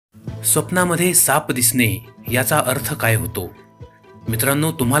स्वप्नामध्ये साप दिसणे याचा अर्थ काय होतो?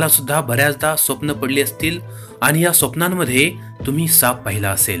 मित्रांनो, तुम्हाला सुद्धा बऱ्याचदा स्वप्न पडली असतील आणि या स्वप्नांमध्ये तुम्ही साप पाहिला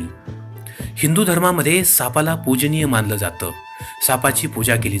असेल. हिंदू धर्मामध्ये सापाला पूजनीय मानलं जातं. सापाची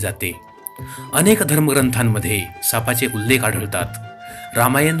पूजा केली जाते. अनेक धर्मग्रंथांमध्ये सापाचे उल्लेख आढळतात.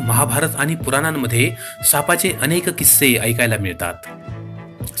 रामायण, महाभारत आणि पुराणांमध्ये सापाचे अनेक किस्से ऐकायला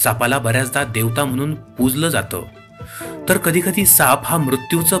मिळतात. सापाला बऱ्याचदा देवता म्हणून पूजलं जातं. तर कधीकधी साप हा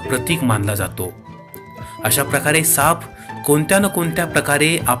मृत्यूचं प्रतीक मानला जातो. अशा प्रकारे साप कोणत्या न कोणत्या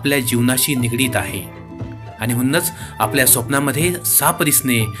प्रकारे आपल्या जीवनाशी निगडीत आहे आणि म्हणूनच आपल्या स्वप्नामध्ये साप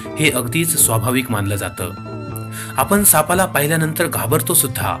दिसणे हे अगदीच स्वाभाविक मानलं जातं. आपण सापाला पाहिल्यानंतर घाबरतो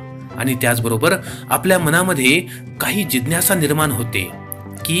सुद्धा आणि त्याचबरोबर आपल्या मनामध्ये काही जिज्ञासा निर्माण होते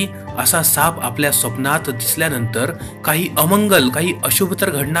की असा साप आपल्या स्वप्नात दिसल्यानंतर काही अमंगल, काही अशुभ तर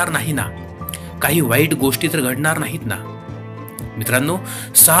घडणार नाही ना, काही वाईट गोष्टी तर घडणार नाहीत ना. मित्रांनो,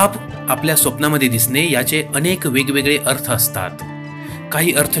 साप आपल्या स्वप्नामध्ये दिसणे याचे अनेक वेगवेगळे अर्थ असतात.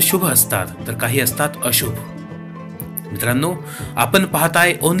 काही अर्थ शुभ असतात तर काही असतात अशुभ. मित्रांनो, आपण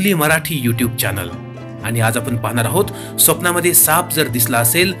पाहताय ओनली मराठी यूट्यूब चॅनल आणि आज आपण पाहणार आहोत स्वप्नामध्ये साप जर दिसला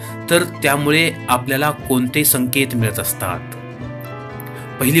असेल तर त्यामुळे आपल्याला कोणते संकेत मिळत असतात.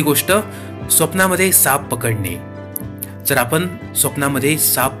 पहिली गोष्ट, स्वप्नामध्ये साप पकडणे. जर आपण स्वप्नामध्ये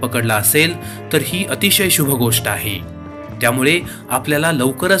साप पकडला असेल तर ही अतिशय शुभ गोष्ट आहे. त्यामुळे आपल्याला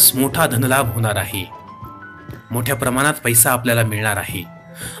लवकरच मोठा धनलाभ होणार आहे. मोठ्या प्रमाणात पैसा आपल्याला मिळणार आहे.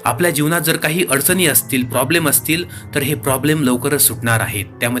 आपल्या जीवनात जर काही अडचणी असतील, प्रॉब्लेम असतील तर हे प्रॉब्लेम लवकरच सुटणार आहेत,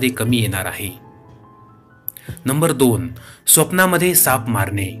 त्यामध्ये कमी येणार आहे. नंबर 2, स्वप्नामध्ये साप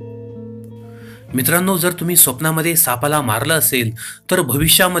मारणे. मित्रांनो, जर तुम्ही स्वप्नामध्ये सापाला मारलं असेल तर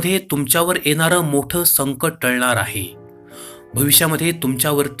भविष्यामध्ये तुमच्यावर येणारं मोठं संकट टळणार आहे. भविष्यामध्ये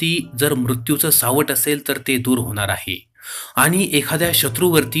तुमच्यावरती जर मृत्यूचं सावट असेल तर ते दूर होणार आहे आणि एखाद्या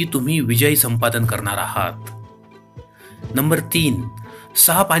शत्रूवरती तुम्ही विजय संपादन करणार आहात. नंबर 3,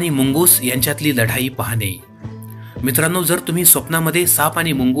 साप आणि मुंगूस यांच्यातली लढाई पाहणे. मित्रांनो, जर तुम्ही स्वप्नामध्ये साप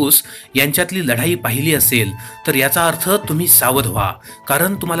आणि मुंगूस यांच्यातली लढाई पाहिली असेल तर याचा अर्थ तुम्ही सावध व्हा,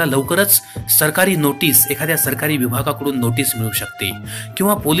 कारण तुम्हाला लवकरच सरकारी नोटीस, एखाद्या सरकारी विभागाकडून नोटीस मिळू शकते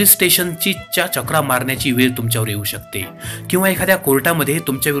किंवा पोलीस स्टेशनची चक्रा मारण्याची वेळ तुमच्यावर येऊ शकते किंवा एखाद्या कोर्टामध्ये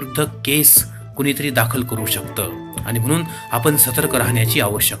तुमच्या विरुद्ध केस कुणीतरी दाखल करू शकतं आणि म्हणून आपण सतर्क राहण्याची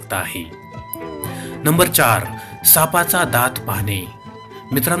आवश्यकता आहे. नंबर 4, सापाचा दात पाहणे.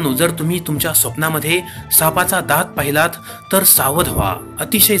 मित्रांनो, जर तुम्ही तुमच्या स्वप्नामध्ये सापाचा दात पाहिलात तर सावध व्हा,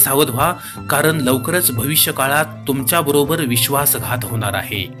 अतिशय सावध व्हा, कारण लवकरच भविष्य काळात तुमच्याबरोबर विश्वासघात होणार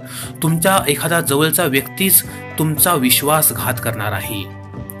आहे. तुमचा एखादा जवळचा व्यक्तीच तुमचा विश्वासघात करणार आहे.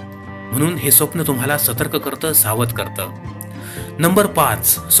 म्हणून हे स्वप्न तुम्हाला सतर्क करतं, सावध करतं. नंबर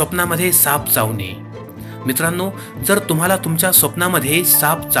 5, स्वप्नामध्ये साप चावणे. मित्रांनो, जर तुम्हाला तुमच्या स्वप्नामध्ये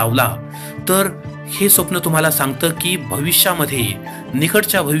साप चावला तर हे स्वप्न तुम्हाला सांगतं की भविष्यामध्ये,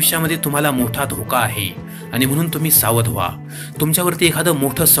 निकटच्या भविष्यामध्ये तुम्हाला मोठा धोका आहे आणि म्हणून तुम्ही सावध व्हा. तुमच्यावरती एखादं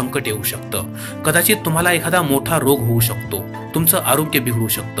मोठं संकट येऊ शकतं. कदाचित तुम्हाला एखादा मोठा रोग होऊ शकतो, तुमचं आरोग्य बिघडू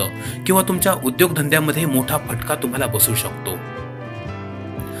शकतं किंवा तुमच्या उद्योगधंद्यामध्ये मोठा फटका तुम्हाला बसू शकतो.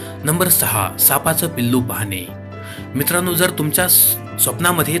 नंबर 6, सापाचं पिल्लू पाहणे. मित्रांनो, जर तुमच्या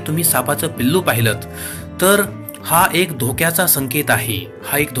स्वप्नामध्ये तुम्ही सापाचं पिल्लू पाहिलं तर हा एक धोक्याचा संकेत आहे,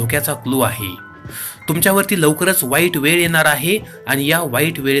 हा एक धोक्याचा क्लू आहे. तुमच्यावरती लवकरच वाईट वेळ येणार आहे आणि या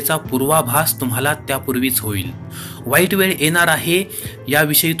वाईट वेळेचा पूर्वाभास तुम्हाला त्यापूर्वीच होईल. वाईट वेळ येणार आहे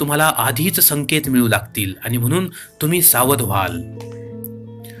याविषयी तुम्हाला आधीच संकेत मिळू लागतील आणि म्हणून तुम्ही सावध व्हाल.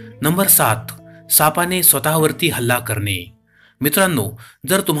 नंबर 7, सापाने स्वतःवरती हल्ला करणे. मित्रांनो,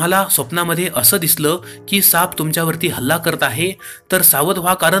 जर तुम्हाला स्वप्नामध्ये असं दिसलं की साप तुमच्यावरती हल्ला करत आहे तर सावध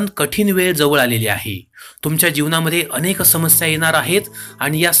व्हा, कारण कठीण वेळ जवळ आलेली आहे. तुमच्या जीवनामध्ये अनेक समस्या येणार आहेत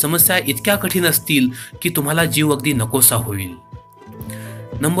आणि या समस्या इतक्या कठीण असतील की तुम्हाला जीव अगदी नकोसा होईल.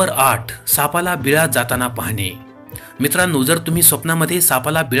 नंबर 8, सापाला बिळात जाताना पाहणे. मित्रांनो, जर तुम्ही स्वप्नामध्ये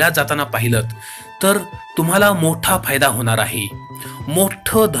सापाला बिळात जाताना पाहिलं तर तुम्हाला मोठा फायदा होणार आहे.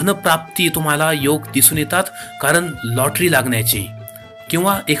 मोठं धनप्राप्ती तुम्हाला योग दिसून येतात, कारण लॉटरी लागण्याचे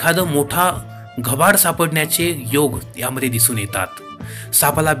किंवा एखादं मोठा घबाड सापडण्याचे योग यामध्ये दिसून येतात.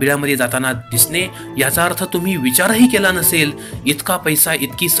 सापाला बिळामध्ये जाताना दिसणे याचा अर्थ तुम्ही विचारही केला नसेल इतका पैसा,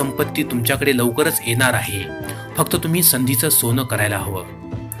 इतकी संपत्ती तुमच्याकडे लवकरच येणार आहे. फक्त तुम्ही संधीचं सोनं करायला हवं.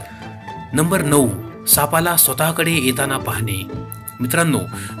 नंबर 9, सापाला स्वतःकडे येताना पाहणे. मित्रांनो,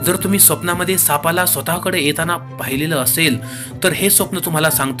 जर तुम्ही स्वप्नामध्ये सापाला स्वतःकडे येताना पाहिलेलं असेल तर हे स्वप्न तुम्हाला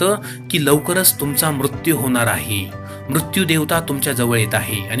सांगतं की लवकरच तुमचा मृत्यू होणार आहे. मृत्यू देवता तुमच्या जवळ येत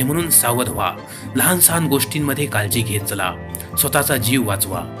आहे आणि म्हणून सावध व्हा. लहान सहान गोष्टींमध्ये काळजी घेत चला, स्वतःचा जीव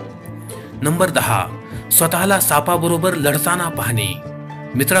वाचवा. नंबर 10, स्वतःला सापाबरोबर लढताना पाहणे.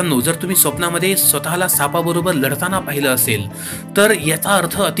 मित्रांनो, जर तुम्ही स्वप्नामध्ये स्वतःला सापाबरोबर लढताना पाहिलं असेल तर याचा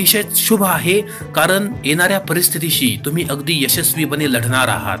अर्थ अतिशय शुभ आहे, कारण येणाऱ्या परिस्थितीशी तुम्ही अगदी यशस्वीपणे लढणार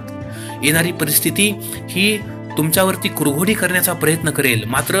आहात. येणारी परिस्थिती ही तुमच्यावरती कुरघोडी करण्याचा प्रयत्न करेल,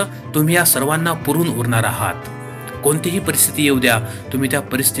 मात्र तुम्ही या सर्वांना पुरून उरणार आहात. कोणतीही परिस्थिती येऊ द्या, तुम्ही त्या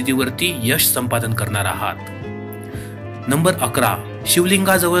परिस्थितीवरती यश संपादन करणार आहात. नंबर 11,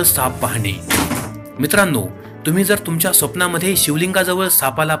 शिवलिंगाजवळ साप पाहणे. मित्रांनो, तुम्ही जर तुमच्या स्वप्नामध्ये शिवलिंगाजवळ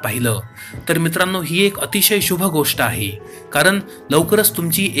सापाला पाहिलं तर मित्रांनो, ही एक अतिशय शुभ गोष्ट आहे, कारण लवकरच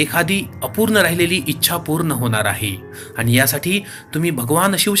तुमची एखादी अपूर्ण राहिलेली इच्छा पूर्ण होणार आहे. आणि यासाठी तुम्ही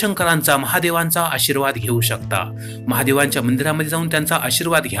भगवान शिवशंकरांचा, महादेवांचा आशीर्वाद घेऊ शकता. महादेवांच्या मंदिरामध्ये जाऊन त्यांचा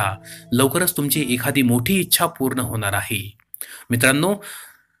आशीर्वाद घ्या. लवकरच तुमची एखादी मोठी इच्छा पूर्ण होणार आहे. मित्रांनो,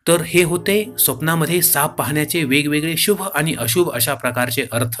 तर हे होते स्वप्नामध्ये साप पाहण्याचे वेगवेगळे शुभ आणि अशुभ अशा प्रकारचे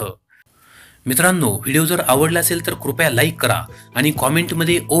अर्थ. मित्रांनो, व्हिडिओ जर आवडला असेल तर कृपया लाईक करा आणि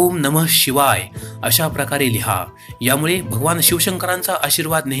कॉमेंटमध्ये ओम नमः शिवाय अशा प्रकारे लिहा. यामुळे भगवान शिवशंकरांचा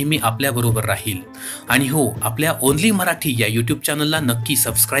आशीर्वाद नेहमी आपल्याबरोबर राहील. आणि हो, आपल्या ओनली मराठी या यूट्यूब चॅनलला नक्की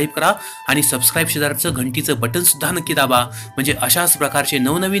सबस्क्राईब करा आणि सबस्क्राईब शेजारचं घंटीचं बटन सुद्धा नक्की दाबा, म्हणजे अशाच प्रकारचे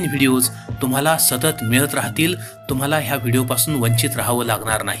नवनवीन व्हिडिओज तुम्हाला सतत मिळत राहतील. तुम्हाला ह्या व्हिडिओपासून वंचित राहावं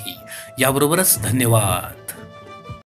लागणार नाही. याबरोबरच धन्यवाद.